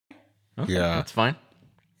Okay, Yeah. that's fine.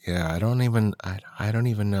 Yeah, I don't even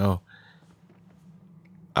know.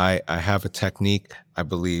 I have a technique. I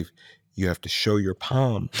believe you have to show your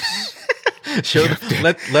palms.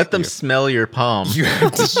 Let them smell your palm. You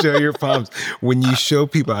have to show your palms. When you show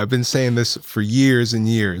people, I've been saying this for years and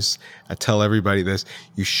years. I tell everybody this.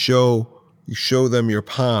 You show them your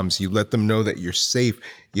palms. You let them know that you're safe.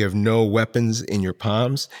 You have no weapons in your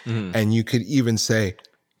palms. And you could even say,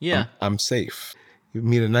 Yeah. I'm safe. You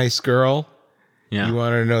meet a nice girl. Yeah. You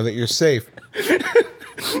want her to know that you're safe.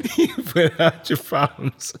 You put out your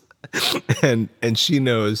palms. And she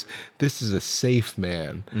knows this is a safe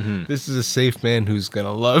man. This is a safe man who's going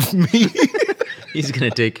to love me. He's going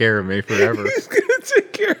to take care of me forever. He's going to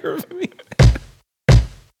take care of me.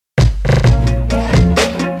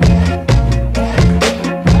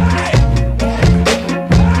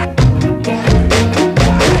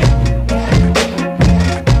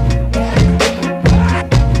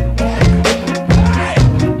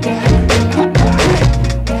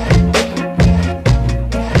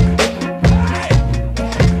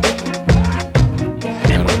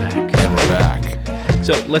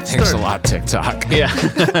 So let's start. Thanks a lot, TikTok. Yeah.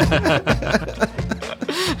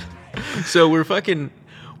 So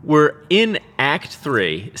we're in Act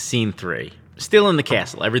 3, Scene 3. Still in the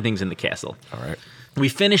castle. Everything's in the castle. All right. We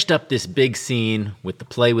finished up this big scene with the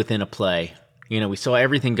play within a play. We saw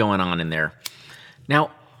everything going on in there.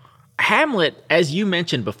 Now, Hamlet, as you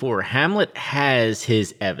mentioned before, Hamlet has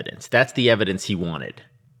his evidence. That's the evidence he wanted.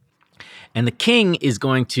 And the king is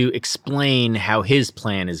going to explain how his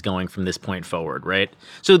plan is going from this point forward, right?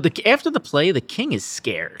 So after the play, the king is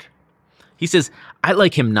scared. He says, I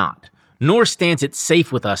like him not, nor stands it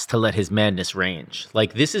safe with us to let his madness range.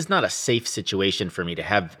 Like, this is not a safe situation for me to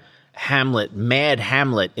have mad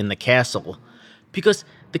Hamlet in the castle, because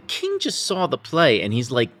the king just saw the play and he's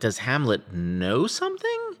like, does Hamlet know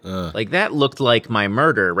something? Like, that looked like my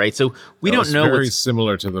murder, right? So we don't know. Very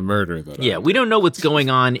similar to the murder that. Yeah, we don't know what's going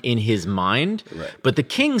on in his mind. Right. But the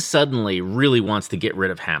king suddenly really wants to get rid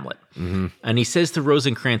of Hamlet, and he says to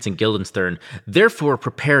Rosencrantz and Guildenstern, "Therefore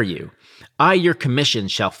prepare you. I, your commission,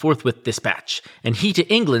 shall forthwith dispatch, and he to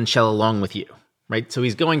England shall along with you." Right. So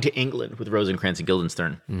he's going to England with Rosencrantz and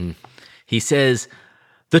Guildenstern. He says,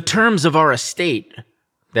 "The terms of our estate,"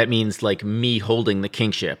 that means like me holding the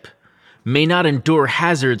kingship, "may not endure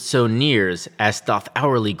hazard so near as doth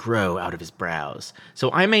hourly grow out of his brows.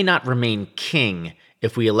 So I may not remain king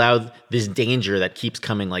if we allow this danger that keeps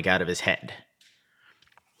coming like out of his head."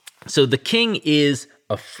 So the king is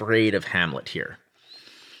afraid of Hamlet here.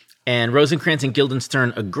 And Rosencrantz and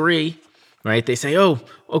Guildenstern agree, right? They say, oh,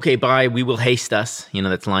 okay, bye, we will haste us.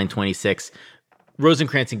 That's line 26.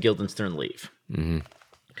 Rosencrantz and Guildenstern leave.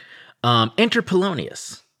 Enter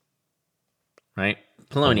Polonius, right?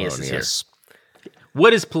 Polonius is here.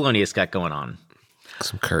 What has Polonius got going on?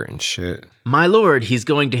 Some curtain shit. My lord, he's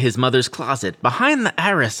going to his mother's closet. Behind the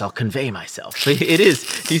arras, I'll convey myself. So it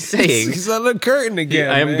is. He's saying. He's on the curtain again.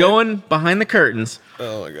 I am going behind the curtains.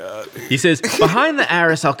 Oh, my God. He says, behind the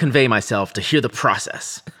arras, I'll convey myself to hear the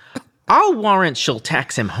process. I'll warrant she'll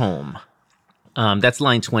tax him home. That's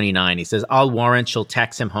line 29. He says, I'll warrant she'll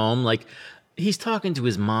tax him home. Like, he's talking to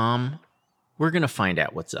his mom. We're going to find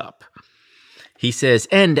out what's up. He says,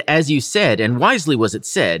 and as you said, and wisely was it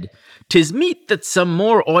said, 'tis meet that some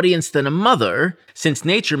more audience than a mother, since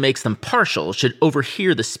nature makes them partial, should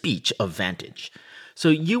overhear the speech of vantage. So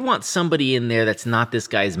you want somebody in there that's not this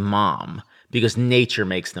guy's mom, because nature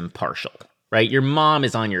makes them partial, right? Your mom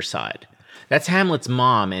is on your side. That's Hamlet's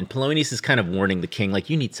mom, and Polonius is kind of warning the king, like,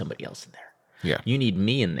 you need somebody else in there. Yeah. You need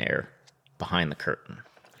me in there behind the curtain.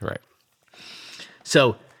 Right.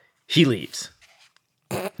 So he leaves.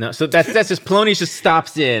 No, so that's just Polonius just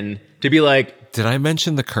stops in to be like, did I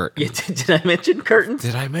mention the curtain? Yeah, did I mention curtains?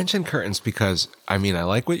 Did I mention curtains? Because, I mean, I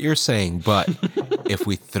like what you're saying, but if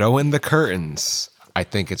we throw in the curtains, I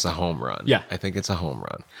think it's a home run. Yeah. I think it's a home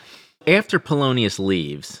run. After Polonius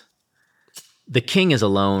leaves, the king is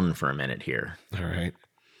alone for a minute here. All right.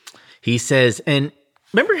 He says, and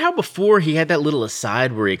remember how before he had that little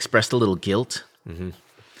aside where he expressed a little guilt?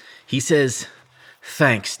 He says,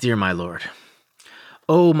 thanks, dear my lord.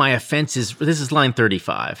 Oh, my offense is, this is line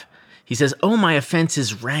 35. He says, oh, my offense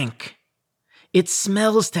is rank. It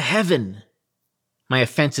smells to heaven. My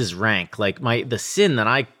offense is rank. Like the sin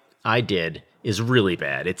that I did is really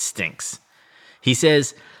bad. It stinks. He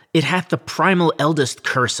says, it hath the primal eldest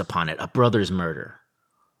curse upon it, a brother's murder.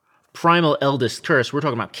 Primal eldest curse, we're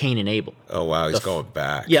talking about Cain and Abel. Oh, wow, he's going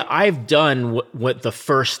back. Yeah, I've done what the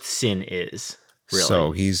first sin is, really.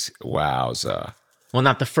 So he's, wowza. Well,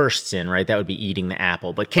 not the first sin, right? That would be eating the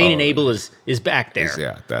apple. But Cain and Abel is back there.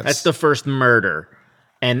 Yeah, that's the first murder.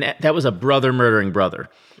 And that was a brother murdering brother.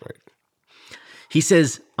 Right. He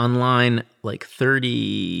says on line like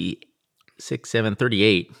 36, 7,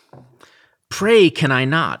 38, pray can I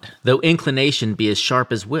not, though inclination be as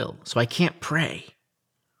sharp as will. So I can't pray.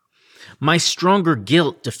 My stronger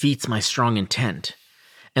guilt defeats my strong intent.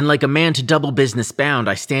 And like a man to double business bound,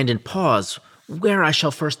 I stand in pause where I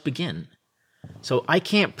shall first begin. So I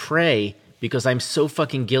can't pray because I'm so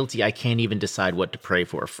fucking guilty I can't even decide what to pray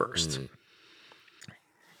for first.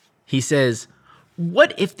 He says,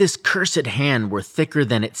 what if this cursed hand were thicker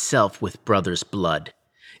than itself with brother's blood?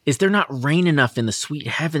 Is there not rain enough in the sweet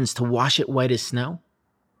heavens to wash it white as snow?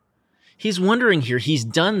 He's wondering here, he's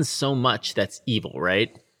done so much that's evil,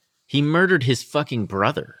 right? He murdered his fucking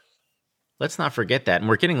brother. Let's not forget that. And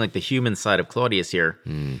we're getting like the human side of Claudius here.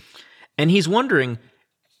 And he's wondering,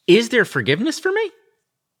 is there forgiveness for me?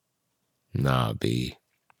 Nah, B.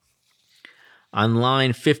 On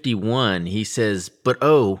line 51, he says, but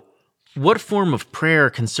oh, what form of prayer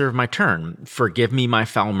can serve my turn? Forgive me my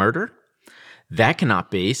foul murder? That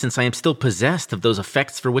cannot be, since I am still possessed of those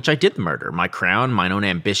effects for which I did the murder, my crown, mine own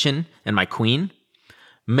ambition, and my queen.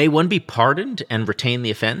 May one be pardoned and retain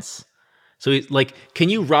the offense? So he's like, can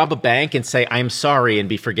you rob a bank and say, I'm sorry, and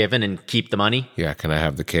be forgiven and keep the money? Yeah, can I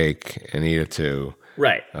have the cake and eat it too?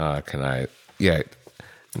 Right. Can I? Yeah,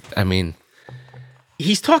 I mean...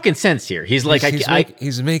 He's talking sense here. He's like,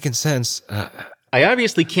 he's making sense. I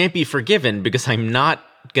obviously can't be forgiven because I'm not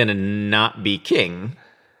going to not be king.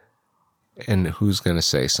 And who's going to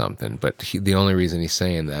say something? But the only reason he's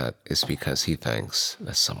saying that is because he thinks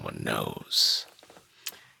that someone knows.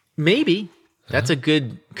 Maybe. That's a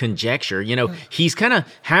good conjecture. You know, he's kind of,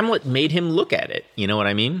 Hamlet made him look at it. You know what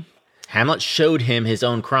I mean? Hamlet showed him his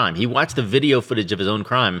own crime. He watched the video footage of his own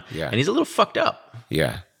crime, and he's a little fucked up.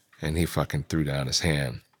 Yeah, and he fucking threw down his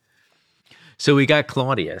hand. So we got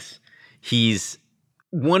Claudius. He's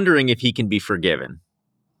wondering if he can be forgiven.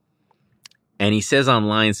 And he says on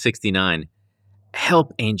line 69,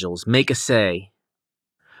 help, angels, make a say.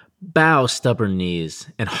 Bow, stubborn knees,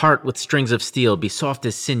 and heart with strings of steel, be soft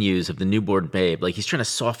as sinews of the newborn babe. Like he's trying to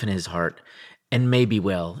soften his heart, and may be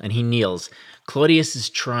well. And he kneels. Claudius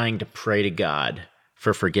is trying to pray to God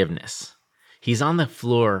for forgiveness. He's on the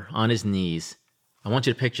floor, on his knees. I want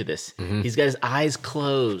you to picture this. He's got his eyes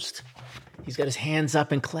closed. He's got his hands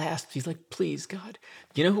up and clasped. He's like, please, God.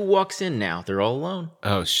 You know who walks in now? They're all alone.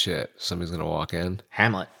 Oh, shit. Somebody's going to walk in?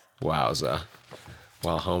 Hamlet. Wowza.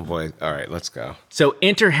 Well, homeboy. All right, let's go. So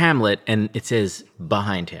enter Hamlet, and it says,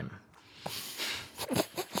 behind him.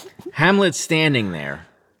 Hamlet's standing there.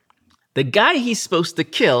 The guy he's supposed to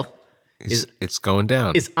kill it's going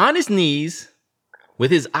down. Is on his knees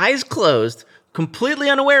with his eyes closed, completely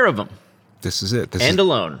unaware of him. This is it.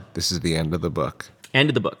 Alone. This is the end of the book. End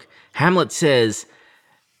of the book. Hamlet says,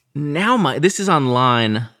 this is on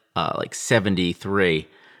line like 73.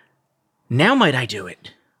 Now might I do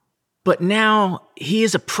it. But now he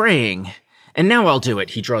is a-praying, and now I'll do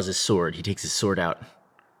it. He draws his sword. He takes his sword out,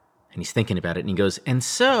 and he's thinking about it, and he goes, and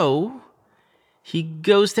so he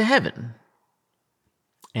goes to heaven.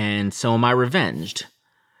 And so am I revenged.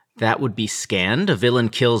 That would be scanned. A villain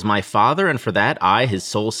kills my father, and for that I, his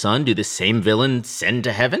sole son, do the same villain send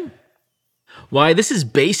to heaven? Why, this is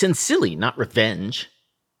base and silly, not revenge.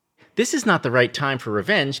 This is not the right time for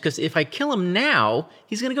revenge, because if I kill him now,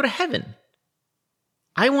 he's going to go to heaven.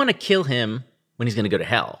 I want to kill him when he's going to go to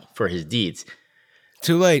hell for his deeds.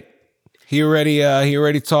 Too late. He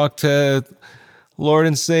already talked to Lord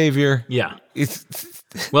and Savior. Yeah.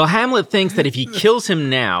 Well, Hamlet thinks that if he kills him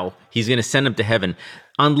now, he's going to send him to heaven.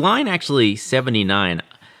 On line actually 79,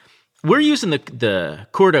 we're using the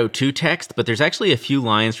Cordo 2 text, but there's actually a few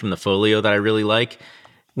lines from the folio that I really like.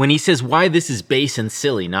 When he says, why this is base and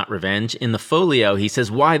silly, not revenge, in the folio, he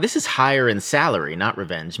says, why this is higher in salary, not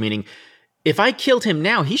revenge, meaning if I killed him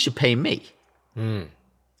now, he should pay me.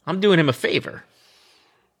 I'm doing him a favor.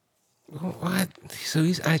 What? So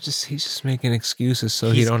he's just making excuses so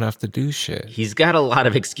he don't have to do shit. He's got a lot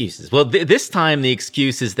of excuses. Well, this time the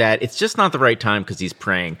excuse is that it's just not the right time because he's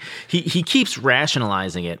praying. He keeps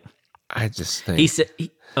rationalizing it. I just think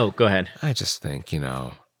go ahead. I just think,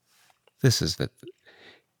 this is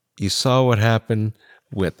you saw what happened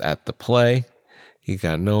at the play. He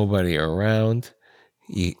got nobody around.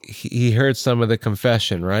 He heard some of the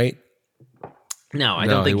confession, right? No, I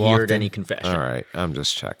don't think he heard any confession. All right, I'm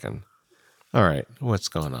just checking. All right, what's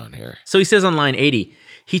going on here? So he says on line 80,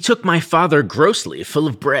 he took my father grossly, full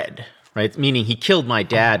of bread, right? Meaning he killed my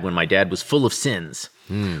dad when my dad was full of sins,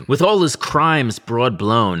 with all his crimes broad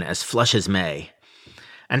blown as flush as May.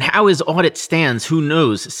 And how his audit stands, who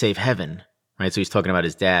knows, save heaven, right? So he's talking about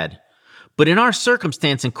his dad. But in our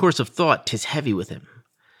circumstance and course of thought, 'tis heavy with him.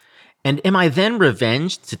 And am I then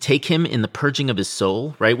revenged to take him in the purging of his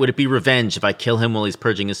soul, right? Would it be revenge if I kill him while he's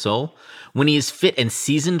purging his soul? When he is fit and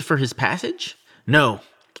seasoned for his passage? No,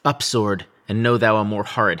 up sword, and know thou a more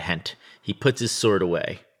horrid hent. He puts his sword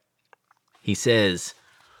away. He says,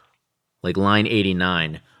 like line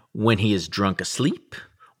 89, when he is drunk asleep,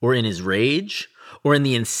 or in his rage, or in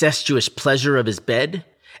the incestuous pleasure of his bed,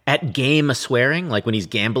 at game a-swearing, like when he's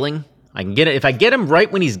gambling. I can get it. If I get him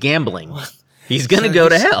right when he's gambling, he's going to go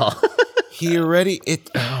to hell.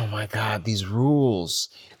 Oh my God, these rules,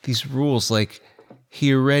 like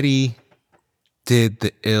he already did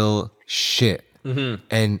the ill shit. Mm-hmm.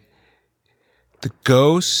 And the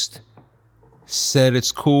ghost said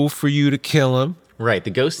it's cool for you to kill him. Right. The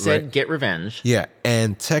ghost said, get revenge. Yeah.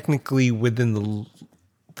 And technically within the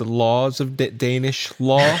laws of Danish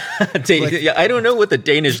law. I don't know what the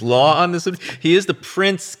Danish law on this would be. He is the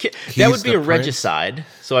prince. That would be a regicide.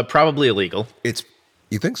 So probably illegal.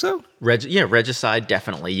 You think so? Regicide,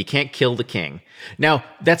 definitely. You can't kill the king. Now,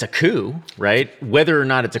 that's a coup, right? Whether or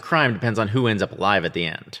not it's a crime depends on who ends up alive at the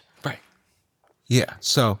end. Right. Yeah.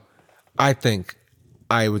 So I think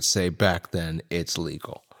I would say back then it's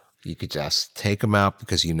legal. You could just take him out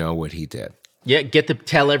because you know what he did. Yeah, get to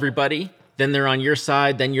tell everybody. Then they're on your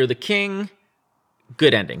side. Then you're the king.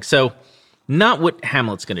 Good ending. So not what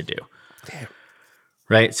Hamlet's going to do. Damn.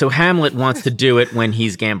 Right? So Hamlet wants to do it when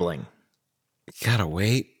he's gambling. You gotta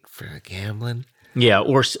wait for the gambling. Yeah,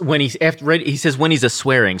 or when he's he says when he's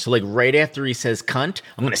a-swearing. So like right after he says cunt,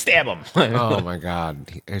 I'm going to stab him. Oh my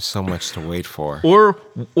God. There's so much to wait for. Or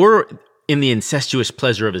in the incestuous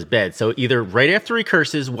pleasure of his bed. So either right after he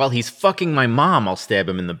curses, while he's fucking my mom, I'll stab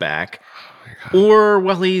him in the back. Or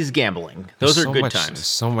while he's gambling. Those are good times. There's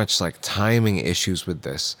so much like timing issues with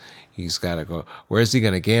this. He's got to go. Where's he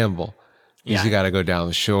going to gamble? He's got to go down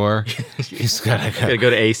the shore. He's got to go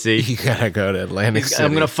to AC. He got to go to Atlantic City.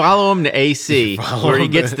 I'm going to follow him to AC where he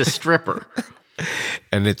gets the stripper.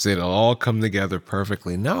 And it'll all come together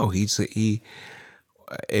perfectly. No, if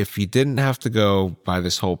he didn't have to go by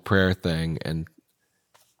this whole prayer thing, and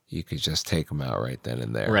you could just take him out right then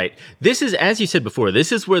and there. Right. This is, as you said before,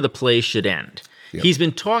 this is where the play should end. Yep. He's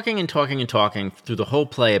been talking and talking and talking through the whole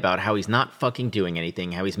play about how he's not fucking doing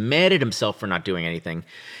anything, how he's mad at himself for not doing anything.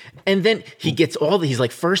 And then he gets he's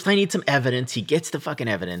like, first I need some evidence. He gets the fucking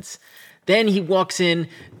evidence. Then he walks in.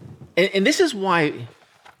 And this is why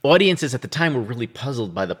audiences at the time were really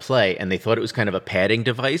puzzled by the play, and they thought it was kind of a padding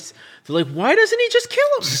device. They're like, why doesn't he just kill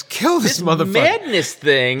him? Just kill this motherfucker. Madness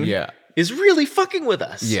thing is really fucking with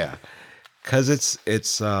us. Yeah. Because it's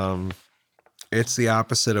the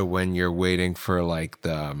opposite of when you're waiting for like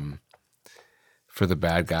the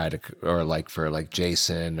bad guy to, or like for like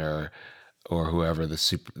Jason or whoever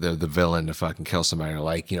the villain to fucking kill somebody. Or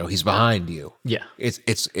like, he's behind you. Yeah,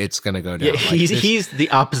 it's gonna go down. Yeah, he's the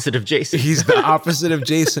opposite of Jason. He's the opposite of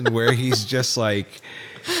Jason, where he's just like,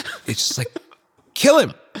 it's just like, kill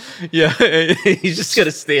him. Yeah, he's just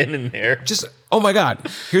gonna stand in there. Just, oh my God,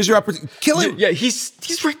 here's your opportunity. Kill him. Yeah,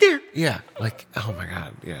 he's right there. Yeah, like, oh my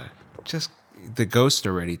God, yeah, just. The ghost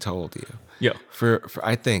already told you. Yeah. For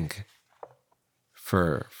I think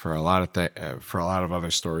for a lot of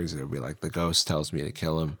other stories, it'll be like the ghost tells me to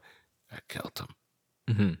kill him. I killed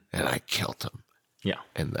him, and I killed him. Yeah,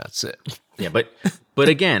 and that's it. Yeah, but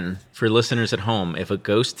again, for listeners at home, if a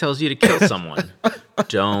ghost tells you to kill someone,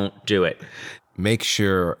 don't do it. Make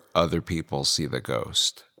sure other people see the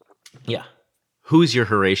ghost. Yeah.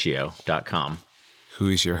 Who'syourhoratio.com.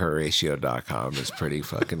 Who'syourhoratio.com is pretty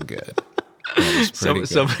fucking good.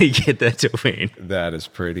 Somebody get that domain. That is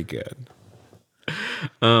pretty good.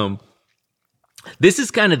 This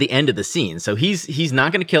is kind of the end of the scene. So he's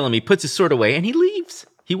not going to kill him. He puts his sword away and he leaves.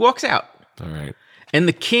 He walks out. All right. And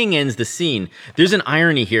the king ends the scene. There's an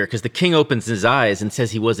irony here because the king opens his eyes and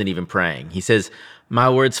says he wasn't even praying. He says, "My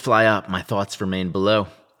words fly up, my thoughts remain below.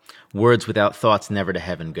 Words without thoughts never to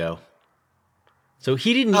heaven go." So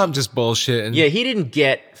he didn't... I'm just bullshitting. Yeah, he didn't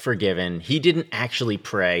get forgiven. He didn't actually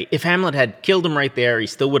pray. If Hamlet had killed him right there, he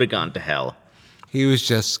still would have gone to hell. He was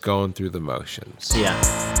just going through the motions. Yeah.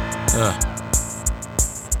 Ugh.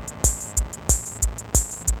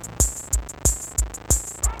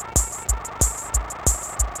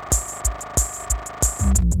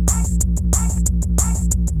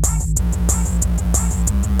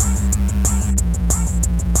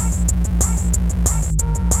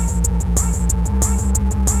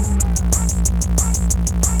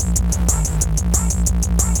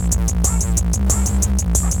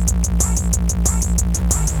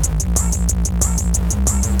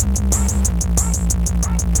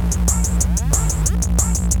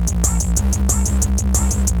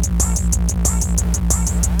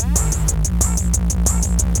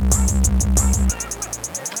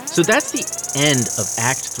 So that's the end of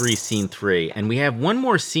Act 3, Scene 3, and we have one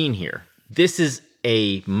more scene here. This is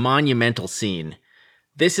a monumental scene.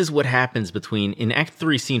 This is what happens in Act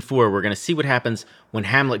 3, Scene 4, we're going to see what happens when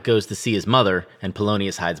Hamlet goes to see his mother and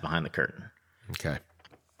Polonius hides behind the curtain. Okay.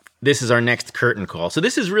 This is our next curtain call. So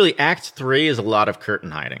this is really, Act 3 is a lot of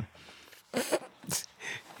curtain hiding.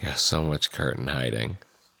 Yeah, so much curtain hiding.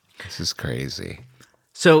 This is crazy.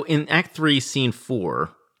 So in Act 3, Scene 4,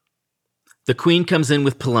 the queen comes in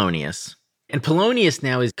with Polonius, and Polonius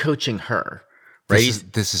now is coaching her, right?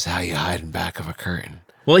 This is how you hide in back of a curtain.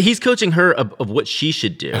 Well, he's coaching her of what she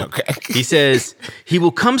should do. Okay. He says, he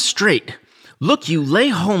will come straight. Look, you lay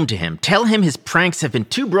home to him. Tell him his pranks have been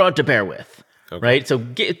too broad to bear with. Okay. Right? So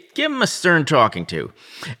give him a stern talking to.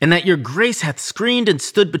 And that your grace hath screened and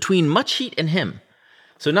stood between much heat and him.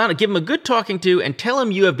 So now give him a good talking to and tell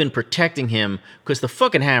him you have been protecting him because the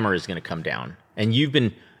fucking hammer is going to come down. And you've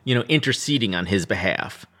been, interceding on his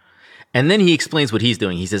behalf. And then he explains what he's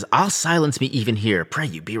doing. He says, I'll silence me even here. Pray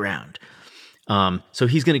you, be round. So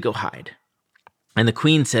he's going to go hide. And the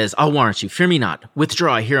queen says, I'll warrant you. Fear me not.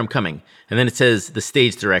 Withdraw. I hear him coming. And then it says the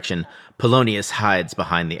stage direction. Polonius hides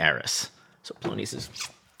behind the arras. So Polonius is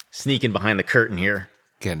sneaking behind the curtain here.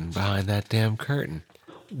 Getting behind that damn curtain.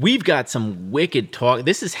 We've got some wicked talk.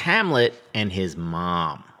 This is Hamlet and his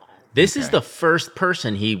mom. This is the first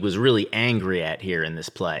person he was really angry at here in this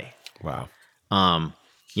play. Wow.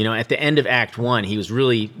 At the end of Act 1, he was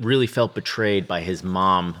really felt betrayed by his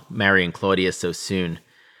mom marrying Claudius so soon.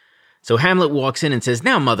 So Hamlet walks in and says,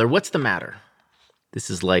 now, mother, what's the matter? This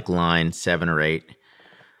is like line 7 or 8.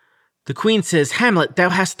 The queen says, Hamlet, thou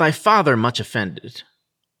hast thy father much offended.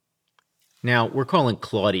 Now, we're calling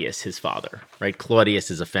Claudius his father, right? Claudius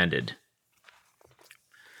is offended.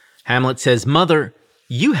 Hamlet says, mother,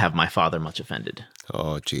 you have my father much offended.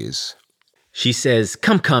 Oh, jeez. She says,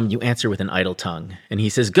 come, you answer with an idle tongue. And he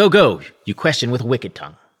says, go, you question with a wicked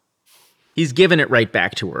tongue. He's given it right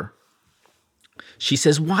back to her. She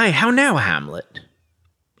says, why, how now, Hamlet?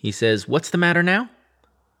 He says, what's the matter now?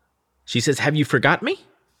 She says, have you forgot me?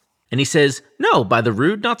 And he says, no, by the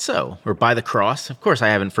rood, not so. Or by the cross, of course I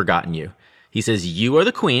haven't forgotten you. He says, you are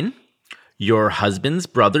the queen, your husband's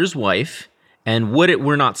brother's wife, and would it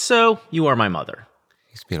were not so, you are my mother.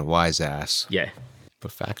 He's being a wise ass. Yeah.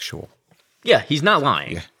 But factual. Yeah, he's not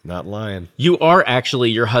lying. Yeah, not lying. You are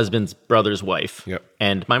actually your husband's brother's wife. Yep.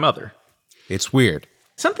 And my mother. It's weird.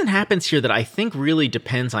 Something happens here that I think really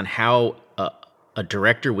depends on how a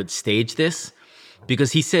director would stage this.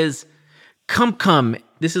 Because he says, come.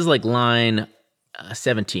 This is like line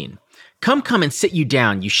 17. Come and sit you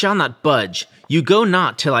down. You shall not budge. You go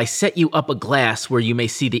not till I set you up a glass where you may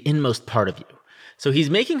see the inmost part of you. So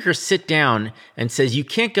he's making her sit down and says, you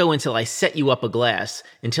can't go until I set you up a glass,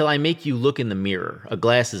 until I make you look in the mirror. A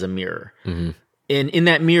glass is a mirror. Mm-hmm. And in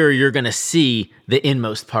that mirror, you're going to see the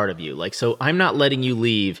inmost part of you. So I'm not letting you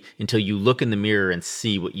leave until you look in the mirror and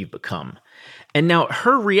see what you've become. And now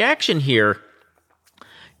her reaction here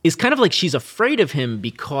is kind of like she's afraid of him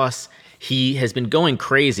because he has been going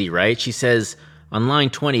crazy, right? She says on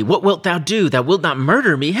line 20, what wilt thou do? Thou wilt not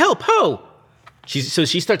murder me. Help, ho! So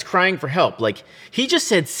she starts crying for help. He just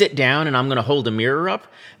said, sit down and I'm going to hold a mirror up.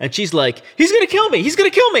 And she's like, he's going to kill me. He's going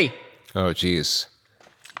to kill me. Oh, geez.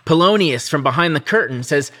 Polonius from behind the curtain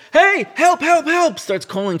says, hey, help, starts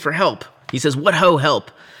calling for help. He says, what ho, help?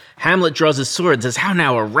 Hamlet draws his sword and says, how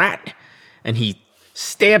now, a rat? And he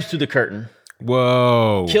stabs through the curtain.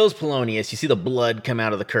 Whoa. Kills Polonius. You see the blood come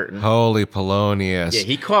out of the curtain. Holy Polonius. Yeah,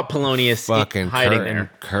 he caught Polonius fucking hiding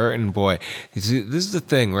there. Curtain boy. You see, this is the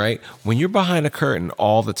thing, right? When you're behind a curtain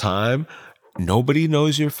all the time, nobody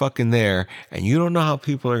knows you're fucking there, and you don't know how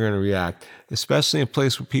people are going to react, especially in a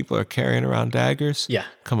place where people are carrying around daggers. Yeah.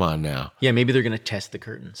 Come on now. Yeah, maybe they're going to test the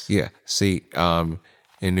curtains. Yeah. See,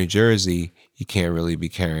 in New Jersey, you can't really be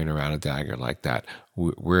carrying around a dagger like that.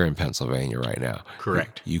 We're in Pennsylvania right now.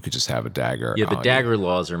 Correct. You could just have a dagger. Yeah, the dagger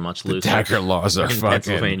laws are much looser. The dagger laws are in fucking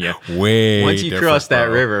Pennsylvania. Way Once you cross that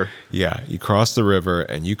river. Yeah, you cross the river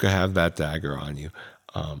and you could have that dagger on you.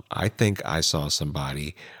 I think I saw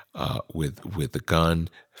somebody with a gun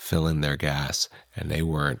filling their gas, and they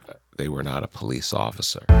were not a police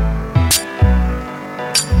officer.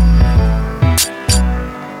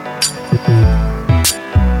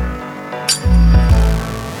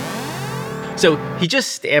 So he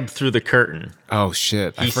just stabbed through the curtain. Oh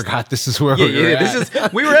shit! I forgot this is where we're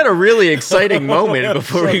at. We were at a really exciting moment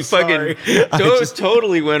before we fucking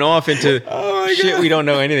totally went off into shit we don't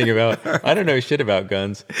know anything about. I don't know shit about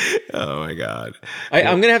guns. Oh my god!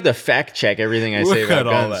 I'm gonna have to fact check everything I say about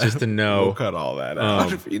guns just to know. We'll cut all that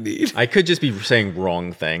out if you need. I could just be saying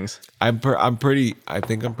wrong things. I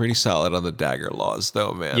think I'm pretty solid on the dagger laws,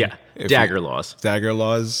 though, man. Yeah, dagger laws. Dagger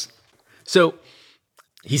laws. So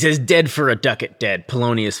he says, "Dead for a ducat, dead."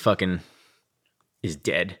 Polonius fucking is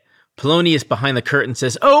dead. Polonius behind the curtain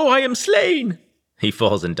says, "Oh, I am slain." He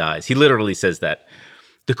falls and dies. He literally says that.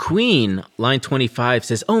 The queen, line 25,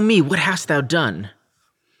 says, "Oh me, what hast thou done?"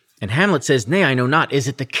 And Hamlet says, "Nay, I know not. Is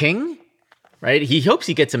it the king?" Right? He hopes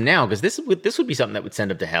he gets him now, because this would be something that would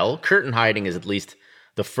send him to hell. Curtain hiding is at least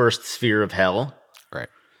the first sphere of hell. Right.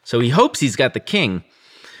 So he hopes he's got the king.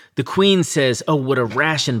 The queen says, "Oh, what a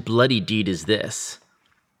rash and bloody deed is this."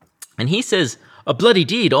 And he says, "A bloody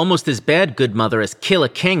deed, almost as bad, good mother, as kill a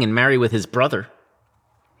king and marry with his brother."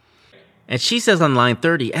 And she says on line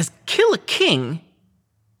 30, "As kill a king?"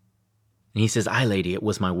 And he says, "Aye, lady, it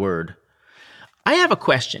was my word." I have a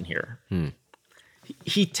question here.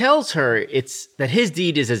 He tells her it's that his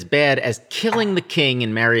deed is as bad as killing the king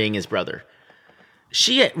and marrying his brother.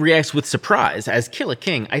 She reacts with surprise, as kill a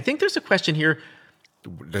king. I think there's a question here.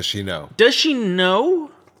 Does she know? Does she know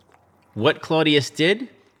what Claudius did?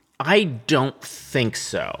 I don't think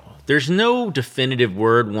so. There's no definitive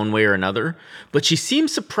word one way or another, but she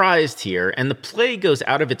seems surprised here, and the play goes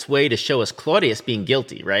out of its way to show us Claudius being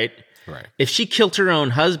guilty, right? Right. If she killed her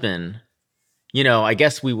own husband, I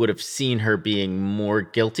guess we would have seen her being more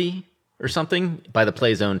guilty or something by the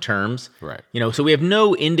play's own terms. Right. So we have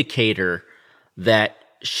no indicator that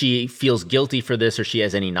she feels guilty for this or she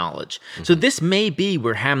has any knowledge. Mm-hmm. So this may be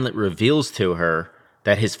where Hamlet reveals to her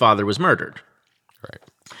that his father was murdered. Right.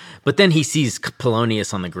 But then he sees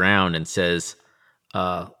Polonius on the ground and says,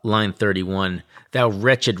 line 31, "Thou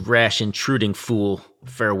wretched, rash, intruding fool,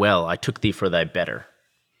 farewell, I took thee for thy better."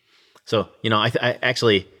 So, I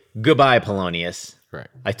actually, goodbye, Polonius. Right.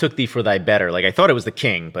 I took thee for thy better. Like, I thought it was the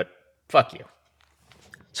king, but fuck you.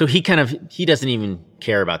 So he doesn't even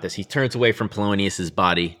care about this. He turns away from Polonius's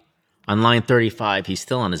body. On line 35, he's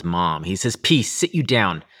still on his mom. He says, "Peace, sit you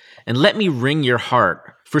down, and let me wring your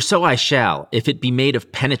heart, for so I shall, if it be made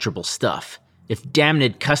of penetrable stuff, if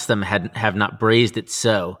damned custom have not brazed it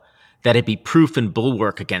so, that it be proof and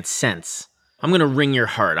bulwark against sense. I'm going to wring your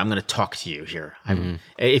heart. I'm going to talk to you here.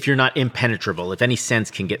 If you're not impenetrable, if any sense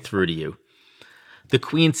can get through to you." The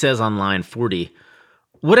queen says on line 40,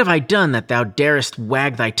 "What have I done that thou darest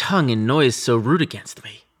wag thy tongue in noise so rude against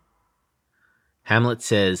me?" Hamlet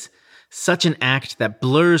says, "Such an act that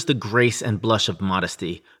blurs the grace and blush of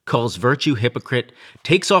modesty, calls virtue hypocrite,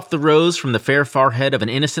 takes off the rose from the fair forehead of an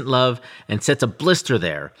innocent love, and sets a blister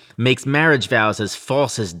there, makes marriage vows as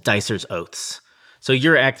false as dicer's oaths." So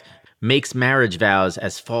your act makes marriage vows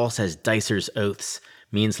as false as dicer's oaths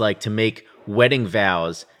means like to make wedding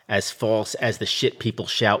vows as false as the shit people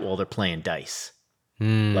shout while they're playing dice.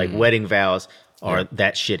 Like wedding vows are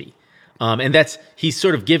that shitty. And he's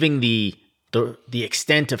sort of giving the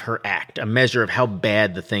extent of her act, a measure of how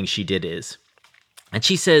bad the thing she did is. And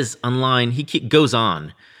she says he goes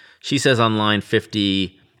on. She says on line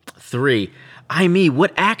 53, "Ay me,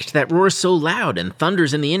 what act that roars so loud and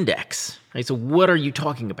thunders in the index?" Right, so what are you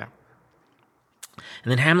talking about? And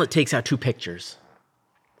then Hamlet takes out two pictures.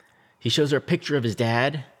 He shows her a picture of his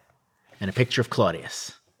dad and a picture of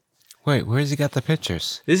Claudius. Wait, where's he got the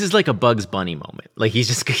pictures? This is like a Bugs Bunny moment. Like he's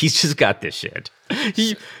just got this shit.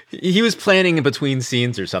 He was planning in between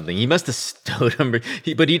scenes or something. He must have stowed him,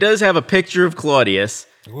 but he does have a picture of Claudius.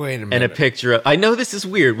 Wait a minute. And a picture of. I know this is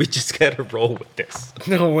weird. We just gotta roll with this.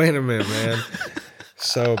 No, wait a minute, man.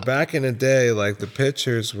 So back in the day, like the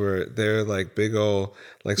pictures they're like big old,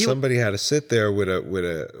 like somebody had to sit there with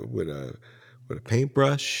a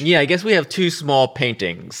paintbrush. Yeah, I guess we have two small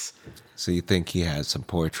paintings. So you think he had some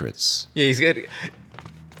portraits? Yeah, he's got.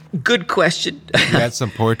 Good question. He had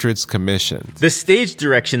some portraits commissioned. The stage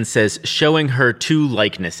direction says showing her two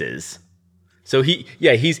likenesses. So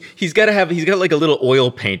he's got like a little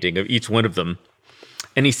oil painting of each one of them,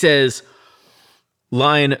 and he says.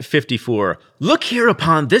 Line 54, "Look here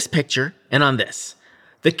upon this picture and on this,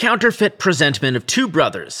 the counterfeit presentment of two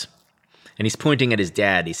brothers." And he's pointing at his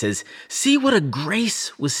dad. He says, "See what a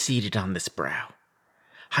grace was seated on this brow.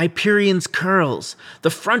 Hyperion's curls, the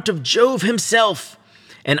front of Jove himself,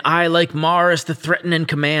 an eye like Mars to threaten and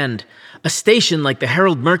command, a station like the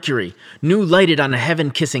herald Mercury, new lighted on a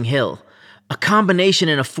heaven-kissing hill, a combination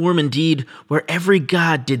and a form indeed where every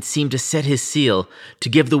god did seem to set his seal to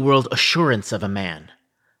give the world assurance of a man."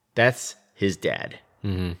 That's his dad.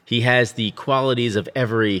 Mm-hmm. He has the qualities of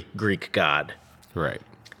every Greek god. Right.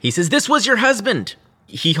 He says, "This was your husband."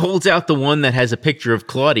 He holds out the one that has a picture of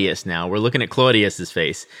Claudius now. We're looking at Claudius's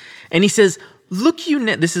face. And he says, "Look you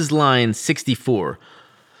now," this is line 64.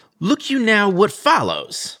 "Look you now what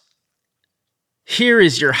follows. Here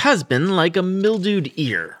is your husband like a mildewed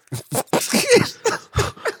ear."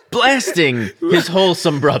 Blasting his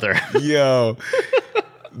wholesome brother. Yo,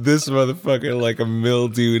 this motherfucker like a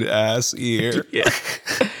mildewed ass ear. Yeah.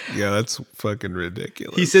 Yeah, that's fucking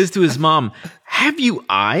ridiculous. He says to his mom, "Have you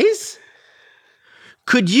eyes?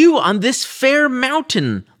 Could you on this fair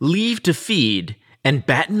mountain leave to feed and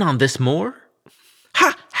batten on this moor?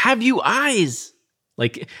 Ha! Have you eyes?"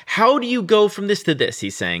 Like, how do you go from this to this?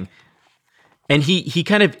 He's saying. And he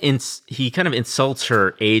kind of insults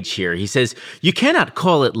her age here. He says, "You cannot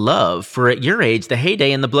call it love, for at your age the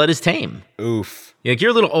heyday and the blood is tame." Oof. Like,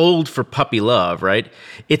 you're a little old for puppy love, right?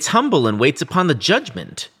 "It's humble and waits upon the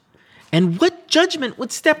judgment. And what judgment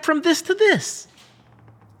would step from this to this?"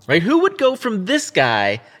 Right? Who would go from this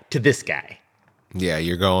guy to this guy? Yeah,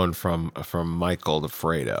 you're going from Michael to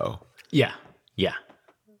Fredo. Yeah. Yeah.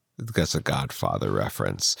 That's a Godfather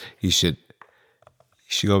reference. You should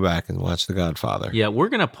go back and watch The Godfather. Yeah, we're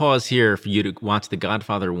going to pause here for you to watch The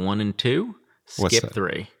Godfather 1 and 2. Skip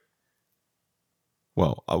 3.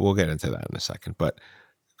 Well, we'll get into that in a second. But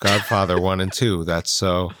Godfather 1 and 2, that's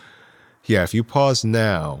so... Yeah, if you pause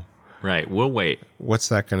now... Right, we'll wait. What's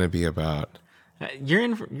that going to be about? You're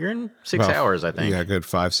in 6 hours, I think. Yeah, good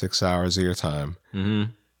 5-6 hours of your time.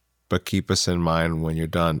 Mm-hmm. But keep us in mind when you're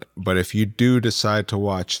done. But if you do decide to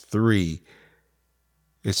watch 3,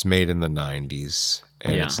 it's made in the 90s.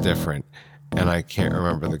 And it's different. And I can't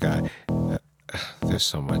remember the guy. There's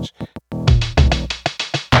so much.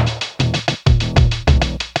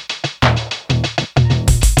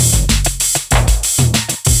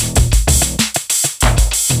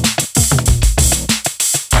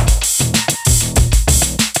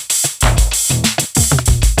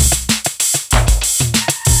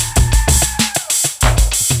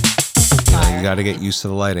 You got to get used to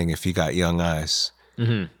the lighting if you got young eyes.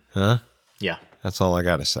 Mm-hmm. Huh? Yeah. That's all I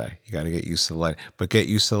got to say. You got to get used to the lighting. But get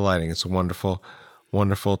used to the lighting. It's a wonderful,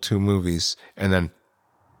 wonderful 2 movies. And then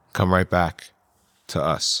come right back to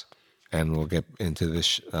us. And we'll get into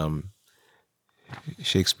this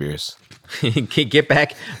Shakespeare's. Get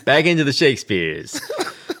back into the Shakespeare's.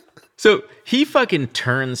 So he fucking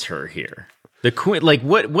turns her here. The queen, like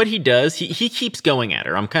what he does, he keeps going at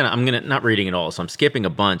her. Not reading it all, so I'm skipping a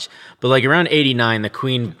bunch. But like around 89, the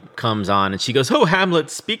queen comes on and she goes, "Oh,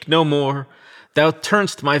 Hamlet, speak no more. Thou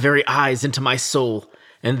turn'st my very eyes into my soul,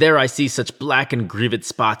 and there I see such black and grieved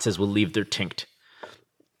spots as will leave their tinct."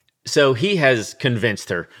 So he has convinced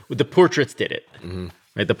her. The portraits did it. Mm-hmm.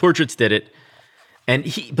 Right? The portraits did it.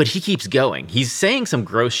 But he keeps going. He's saying some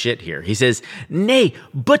gross shit here. He says, "Nay,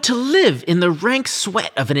 but to live in the rank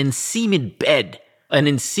sweat of an enseamed bed." An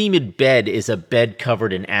enseamed bed is a bed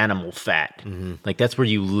covered in animal fat. Mm-hmm. Like, that's where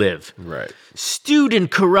you live. Right. "Stewed in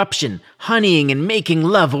corruption, honeying and making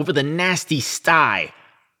love over the nasty sty."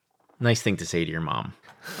 Nice thing to say to your mom.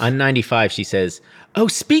 On 95, she says, "Oh,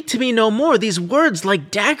 speak to me no more. These words like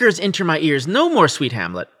daggers enter my ears. No more, sweet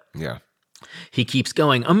Hamlet." Yeah. He keeps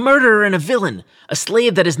going. "A murderer and a villain, a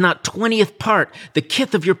slave that is not 20th part, the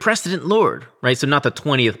kith of your precedent lord." Right? So not the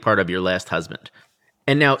 20th part of your last husband.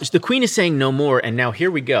 And now the queen is saying no more. And now here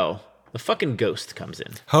we go. The fucking ghost comes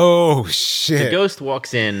in. Oh, shit. The ghost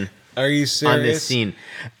walks in. Are you serious? On this scene.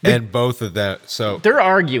 And both of them. So they're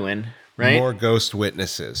arguing, right? More ghost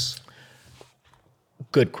witnesses.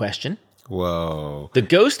 Good question. Whoa. The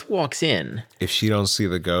ghost walks in. If she don't see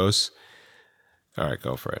the ghost... All right,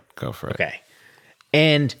 go for it. Okay.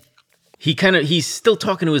 And he's still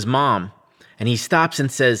talking to his mom, and he stops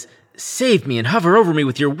and says, "Save me and hover over me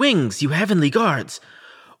with your wings, you heavenly guards.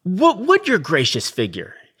 What would your gracious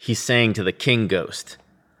figure?" He's saying to the king ghost.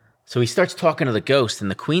 So he starts talking to the ghost,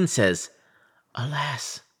 and the queen says,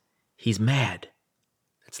 "Alas, he's mad."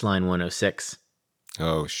 That's line 106.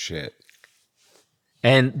 Oh, shit.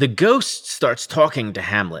 And the ghost starts talking to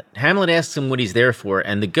Hamlet. Hamlet asks him what he's there for,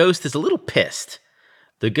 and the ghost is a little pissed.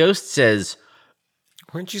 The ghost says,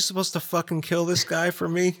 "Weren't you supposed to fucking kill this guy for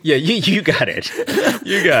me?" Yeah, you got it.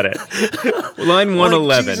 You got it. Line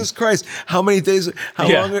 111. Jesus Christ. How many days? How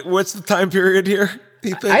long? What's the time period here?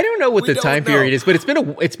 I don't know what the time period is, but it's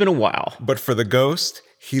been a while. But for the ghost,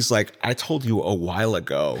 he's like, "I told you a while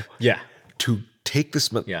ago. Yeah. To take this.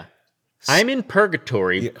 Yeah. I'm in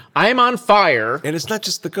purgatory. Yeah. I'm on fire." And it's not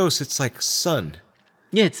just the ghost. It's like, son.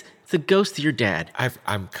 Yeah, it's the ghost of your dad.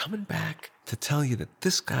 I'm coming back to tell you that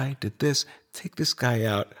this guy did this. Take this guy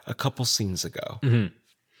out a couple scenes ago.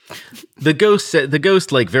 Mm-hmm. The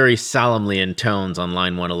ghost like very solemnly intones on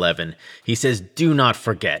line 111. He says, "Do not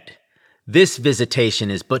forget. This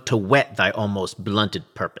visitation is but to whet thy almost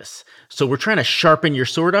blunted purpose." So we're trying to sharpen your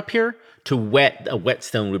sword up here. To whet, a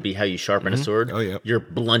whetstone would be how you sharpen a sword. Oh, yeah. Your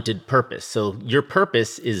blunted purpose. So your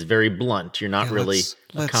purpose is very blunt. You're not really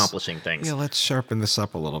accomplishing things. Yeah, let's sharpen this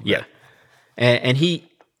up a little bit. Yeah. And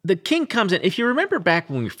the king comes in. If you remember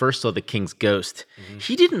back when we first saw the king's ghost,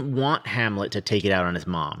 he didn't want Hamlet to take it out on his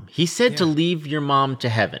mom. He said to leave your mom to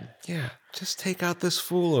heaven. Yeah, just take out this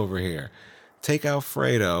fool over here. Take out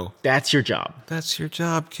Fredo. That's your job. That's your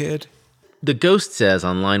job, kid. The ghost says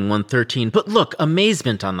on line 113, "But look,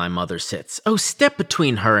 amazement on thy mother sits. Oh, step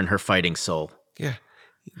between her and her fighting soul." Yeah.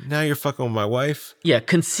 Now you're fucking with my wife? Yeah,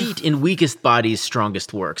 conceit in weakest bodies,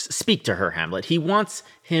 strongest works. Speak to her, Hamlet. He wants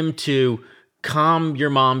him to calm your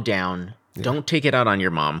mom down. Yeah. Don't take it out on your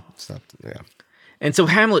mom. And so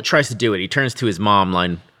Hamlet tries to do it. He turns to his mom,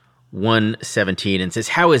 line 117, and says,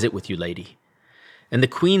 "How is it with you, lady?" And the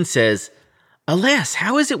queen says, "Alas,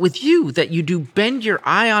 how is it with you that you do bend your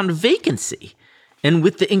eye on vacancy, and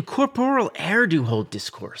with the incorporeal air do hold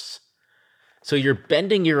discourse?" So you're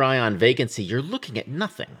bending your eye on vacancy. You're looking at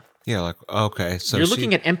nothing. Yeah, like, okay. So you're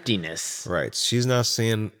looking at emptiness. Right. She's not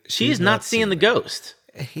seeing... She's not seeing the ghost.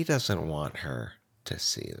 He doesn't want her to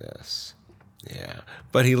see this. Yeah.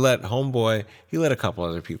 But he let a couple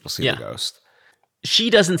other people see the ghost.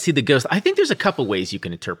 She doesn't see the ghost. I think there's a couple ways you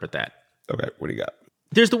can interpret that. Okay, what do you got?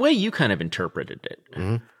 There's the way you kind of interpreted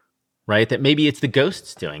it, right? That maybe it's the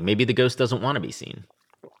ghost's doing. Maybe the ghost doesn't want to be seen.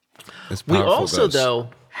 We also, though,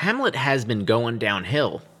 Hamlet has been going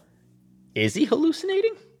downhill. Is he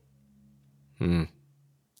hallucinating?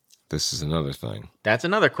 This is another thing. That's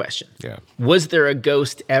another question. Yeah. Was there a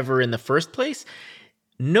ghost ever in the first place?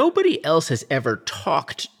 Nobody else has ever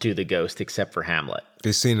talked to the ghost except for Hamlet.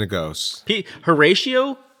 They've seen the ghost.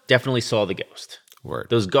 Horatio definitely saw the ghost. Word.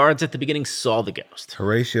 Those guards at the beginning saw the ghost.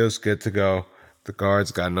 Horatio's good to go. The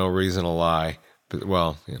guards got no reason to lie. But,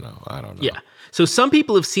 well, I don't know. Yeah. So some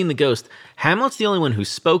people have seen the ghost. Hamlet's the only one who's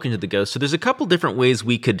spoken to the ghost. So there's a couple different ways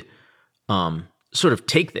we could sort of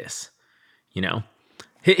take this.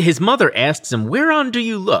 His mother asks him, "Whereon do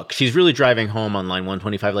you look?" She's really driving home on line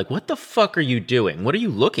 125. Like, what the fuck are you doing? What are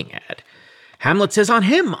you looking at? Hamlet says, on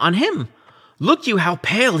him. Look you how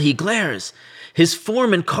pale he glares. His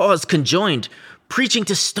form and cause conjoined. Preaching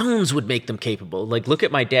to stones would make them capable. Like, look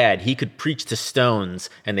at my dad. He could preach to stones,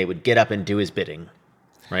 and they would get up and do his bidding,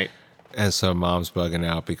 right? And so mom's bugging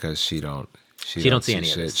out because she don't see any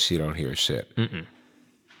shit. Of this. She don't hear shit.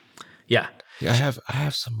 Yeah. I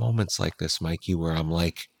have some moments like this, Mikey, where I'm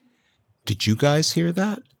like, did you guys hear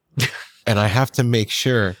that? And I have to make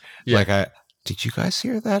sure, did you guys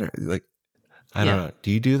hear that? Or, I don't know.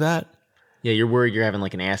 Do you do that? Yeah, you're worried you're having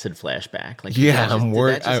like an acid flashback. Like, I'm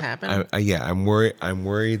worried. Did that just happen? I'm worried. I'm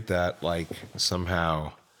worried that like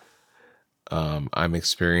somehow I'm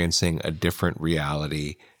experiencing a different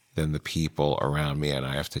reality than the people around me, and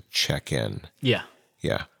I have to check in. Yeah.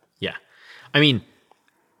 Yeah. Yeah. I mean,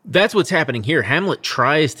 that's what's happening here. Hamlet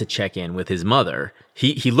tries to check in with his mother.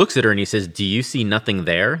 He looks at her and he says, "Do you see nothing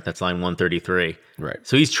there?" That's line 133. Right.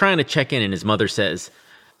 So he's trying to check in, and his mother says,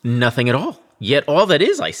 "Nothing at all. Yet all that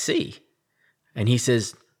is I see." And he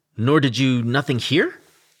says, "Nor did you nothing hear?"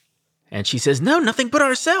 And she says, "No, nothing but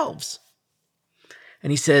ourselves." And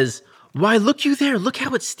he says, "Why, look you there. Look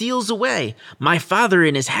how it steals away. My father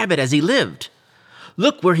in his habit as he lived.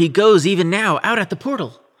 Look where he goes even now, out at the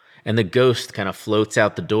portal." And the ghost kind of floats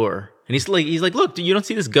out the door. And he's like, "Look, you don't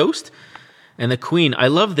see this ghost?" And the queen, I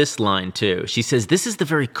love this line too. She says, "This is the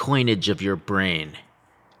very coinage of your brain."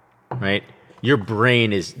 Right? Your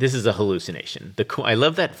brain this is a hallucination. I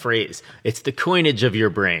love that phrase. It's the coinage of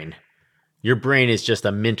your brain. Your brain is just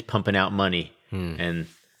a mint pumping out money. And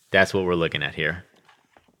that's what we're looking at here.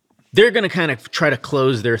 They're going to kind of try to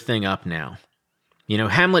close their thing up now.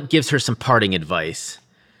 Hamlet gives her some parting advice.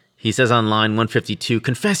 He says on line 152,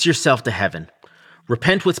 "Confess yourself to heaven.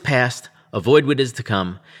 Repent what's past, avoid what is to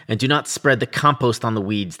come, and do not spread the compost on the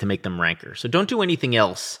weeds to make them rancor." So don't do anything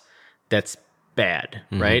else that's bad,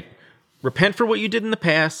 right? Repent for what you did in the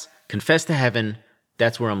past, confess to heaven,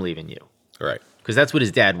 that's where I'm leaving you. Right. Because that's what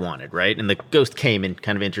his dad wanted, right? And the ghost came and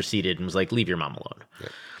kind of interceded and was like, "Leave your mom alone."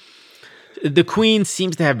 Yeah. The queen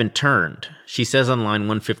seems to have been turned. She says on line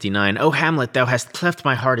 159, "O Hamlet, thou hast cleft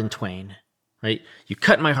my heart in twain." Right? You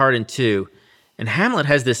cut my heart in two. And Hamlet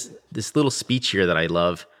has this little speech here that I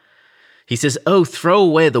love. He says, "Oh, throw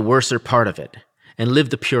away the worser part of it and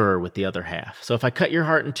live the purer with the other half." So if I cut your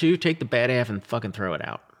heart in two, take the bad half and fucking throw it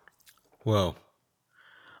out. Whoa.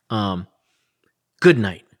 Good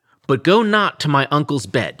night, but go not to my uncle's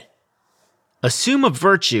bed. Assume a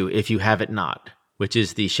virtue if you have it not, which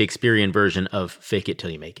is the Shakespearean version of fake it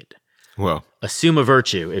till you make it. Well, Assume a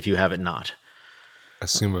virtue if you have it not.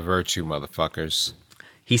 assume a virtue, motherfuckers.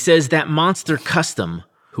 He says that monster custom,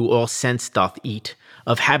 who all sense doth eat,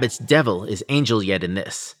 of habit's devil is angel yet in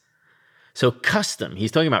this. So custom,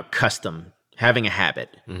 he's talking about custom, having a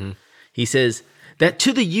habit. Mm-hmm. He says that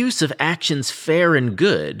to the use of actions fair and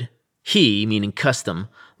good, he, meaning custom,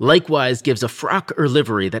 likewise gives a frock or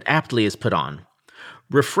livery that aptly is put on.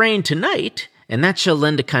 Refrain tonight, and that shall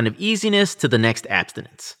lend a kind of easiness to the next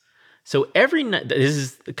abstinence. So every night, this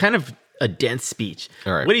is kind of a dense speech.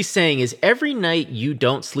 All right. What he's saying is every night you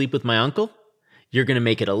don't sleep with my uncle, you're going to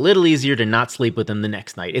make it a little easier to not sleep with him the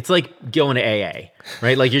next night. It's like going to AA,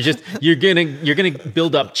 right? Like you're going to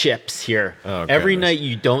build up chips here. Oh, every goodness. night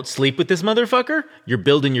you don't sleep with this motherfucker, you're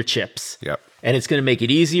building your chips. Yep. And it's going to make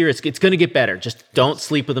it easier. It's going to get better. Just don't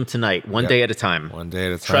sleep with him tonight. One day at a time. One day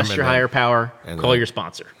at a time. Trust your higher power. Call then- your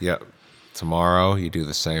sponsor. Yep. Tomorrow you do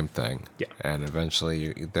the same thing. Yeah. And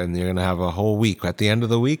eventually then you're going to have a whole week. At the end of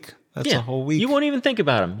the week, that's a whole week. You won't even think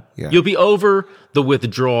about him. Yeah. You'll be over the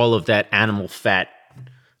withdrawal of that animal fat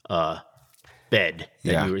bed,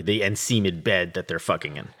 the enseamed bed that they're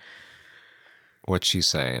fucking in. What's she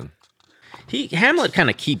saying? Hamlet kind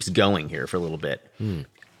of keeps going here for a little bit. And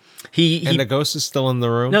the ghost is still in the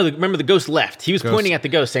room? No, remember the ghost left. He was pointing at the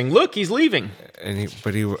ghost saying, look, he's leaving.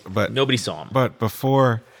 But Nobody saw him. But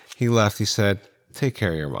before he left, he said, take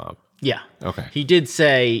care of your mom. Yeah. Okay. He did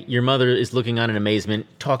say, your mother is looking on in amazement.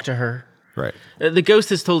 Talk to her. Right. The ghost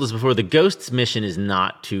has told us before, the ghost's mission is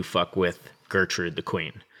not to fuck with Gertrude, the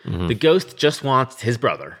queen. Mm-hmm. The ghost just wants his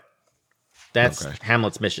brother. That's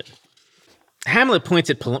Hamlet's mission. Hamlet points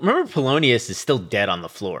at remember Polonius is still dead on the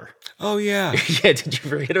floor. Oh, yeah. Yeah, did you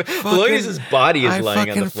forget about Polonius' body is lying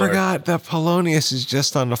on the floor. I forgot that Polonius is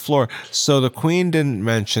just on the floor. So the queen didn't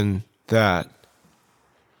mention that.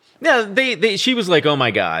 Yeah, she was like, oh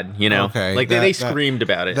my God, you know? Okay. Like they screamed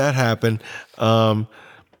about it. That happened.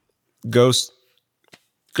 Ghost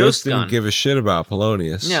didn't gone. give a shit about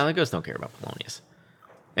Polonius. Yeah, the ghosts don't care about Polonius.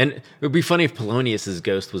 And it would be funny if Polonius'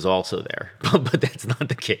 ghost was also there, but that's not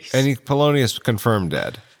the case. And Polonius confirmed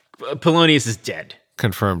dead. Polonius is dead.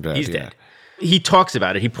 Confirmed dead. He's dead. He talks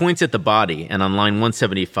about it. He points at the body, and on line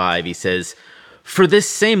 175, he says, for this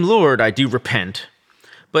same Lord I do repent,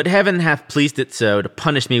 but heaven hath pleased it so to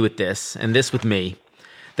punish me with this, and this with me,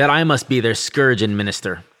 that I must be their scourge and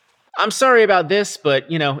minister. I'm sorry about this, but,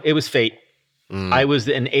 it was fate. I was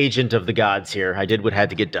an agent of the gods here. I did what had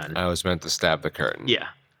to get done. I was meant to stab the curtain. Yeah.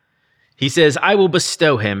 He says, I will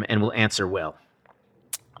bestow him and will answer well.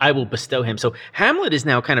 I will bestow him. So Hamlet is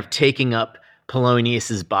now kind of taking up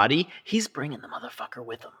Polonius' body. He's bringing the motherfucker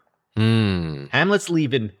with him. Hamlet's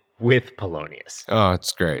leaving with Polonius. Oh,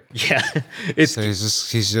 it's great. Yeah. So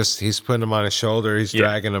he's putting him on his shoulder. He's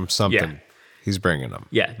dragging him something. Yeah. He's bringing him.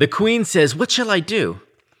 Yeah. The queen says, what shall I do?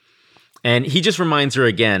 And he just reminds her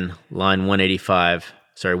again, line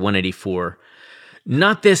 184.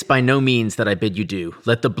 Not this by no means that I bid you do.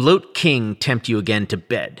 Let the bloat king tempt you again to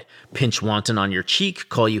bed. Pinch wanton on your cheek,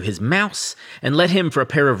 call you his mouse, and let him for a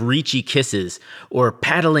pair of reechy kisses, or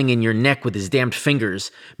paddling in your neck with his damned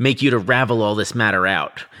fingers, make you to ravel all this matter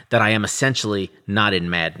out, that I am essentially not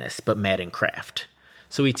in madness, but mad in craft.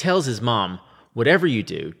 So he tells his mom, whatever you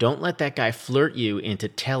do, don't let that guy flirt you into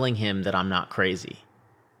telling him that I'm not crazy.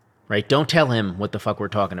 Right? Don't tell him what the fuck we're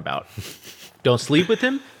talking about. Don't sleep with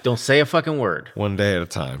him. Don't say a fucking word. One day at a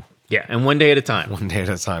time. Yeah, and one day at a time. One day at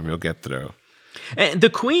a time, you'll get through. And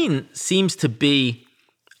the queen seems to be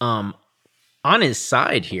on his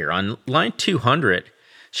side here. On line 200,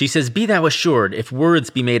 she says, be thou assured, if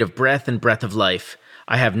words be made of breath and breath of life,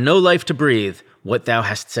 I have no life to breathe what thou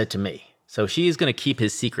hast said to me. So she is going to keep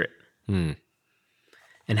his secret. And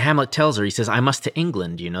Hamlet tells her, he says, I must to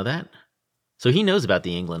England. Do you know that? So he knows about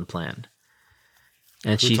the England plan.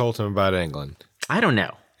 And Who told him about England? I don't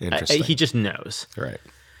know. Interesting. He just knows. Right.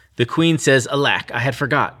 The queen says, alack, I had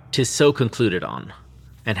forgot. 'Tis so concluded on.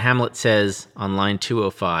 And Hamlet says on line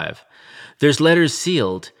 205, there's letters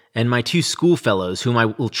sealed, and my two schoolfellows, whom I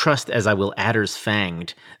will trust as I will adders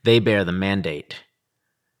fanged, they bear the mandate.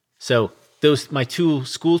 So my two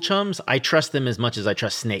school chums, I trust them as much as I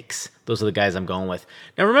trust snakes. Those are the guys I'm going with.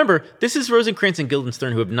 Now remember, this is Rosencrantz and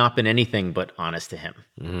Guildenstern who have not been anything but honest to him.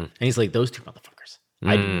 And he's like, those two motherfuckers,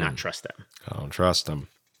 I do not trust them. I don't trust them.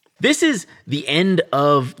 This is the end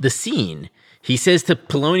of the scene. He says to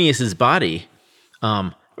Polonius' body,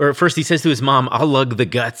 or first he says to his mom, I'll lug the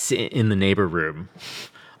guts in the neighbor room.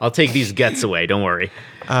 I'll take these guts away, don't worry.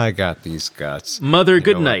 I got these guts. Mother,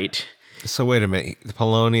 good night. So wait a minute.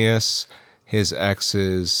 Polonius, his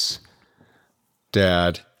ex's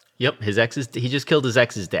dad, Yep, he just killed his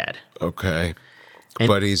ex's dad. Okay. And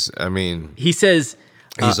but he says...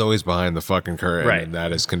 he's always behind the fucking curtain, right. And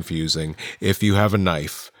that is confusing. If you have a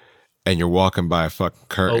knife and you're walking by a fucking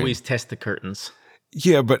curtain... Always test the curtains.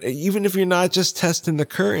 Yeah, but even if you're not just testing the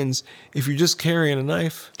curtains, if you're just carrying a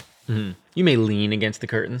knife... Mm-hmm. You may lean against the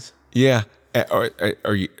curtains. Yeah,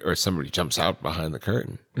 or somebody jumps out behind the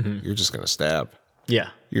curtain. Mm-hmm. You're just going to stab. Yeah.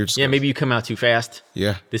 Maybe you come out too fast.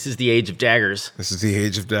 Yeah. This is the age of daggers. This is the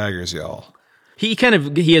age of daggers, y'all. He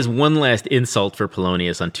has one last insult for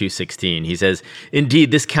Paulonius on 2:16. He says,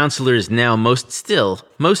 "Indeed, this counselor is now most still,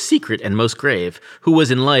 most secret, and most grave, who was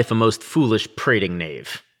in life a most foolish, prating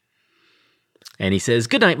knave." And he says,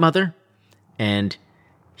 "Good night, mother." And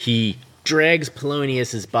he drags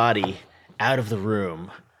Polonius's body out of the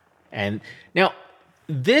room. And now,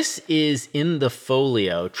 this is in the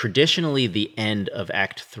folio, traditionally the end of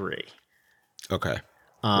Act 3. Okay.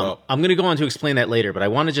 I'm going to go on to explain that later, but I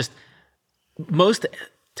want to just... Most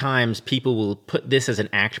times people will put this as an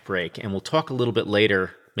act break, and we'll talk a little bit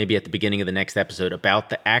later, maybe at the beginning of the next episode, about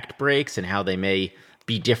the act breaks and how they may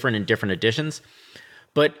be different in different editions.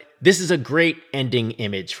 But this is a great ending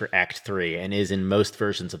image for Act 3 and is in most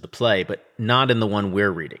versions of the play, but not in the one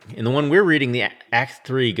we're reading. In the one we're reading, the Act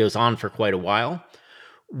 3 goes on for quite a while.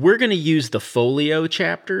 We're going to use the folio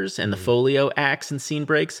chapters and the folio acts and scene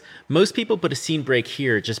breaks. Most people put a scene break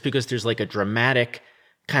here just because there's like a dramatic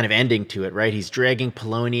kind of ending to it, right? He's dragging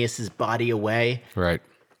Polonius's body away. Right.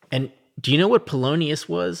 And do you know what Polonius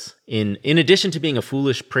was? In addition to being a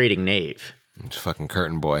foolish, prating knave. It's fucking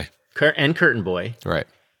curtain boy. And curtain boy. Right.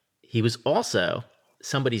 He was also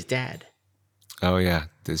somebody's dad. Oh, yeah.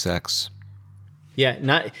 His ex. Yeah,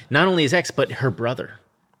 not only his ex, but her brother.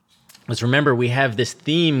 Because remember, we have this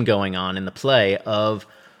theme going on in the play of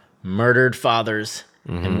murdered fathers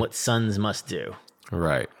and what sons must do.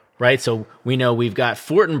 Right. Right? So we know we've got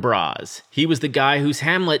Fortinbras. He was the guy who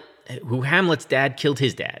Hamlet's dad killed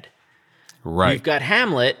his dad. Right. You've got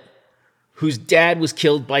Hamlet, whose dad was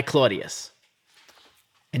killed by Claudius.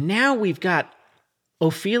 And now we've got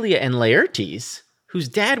Ophelia and Laertes, whose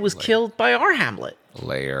dad was killed by our Hamlet.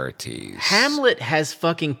 Laertes. Hamlet has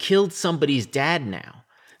fucking killed somebody's dad now.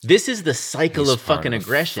 This is the cycle of fucking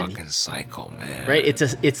aggression. Fucking cycle, man. Right?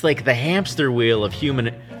 It's like the hamster wheel of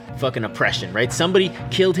human fucking oppression, right? Somebody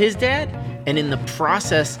killed his dad, and in the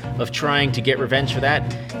process of trying to get revenge for that,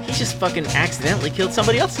 he just fucking accidentally killed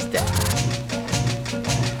somebody else's dad.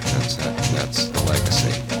 That's the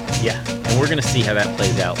legacy. Yeah, and we're gonna see how that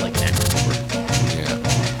plays out like next.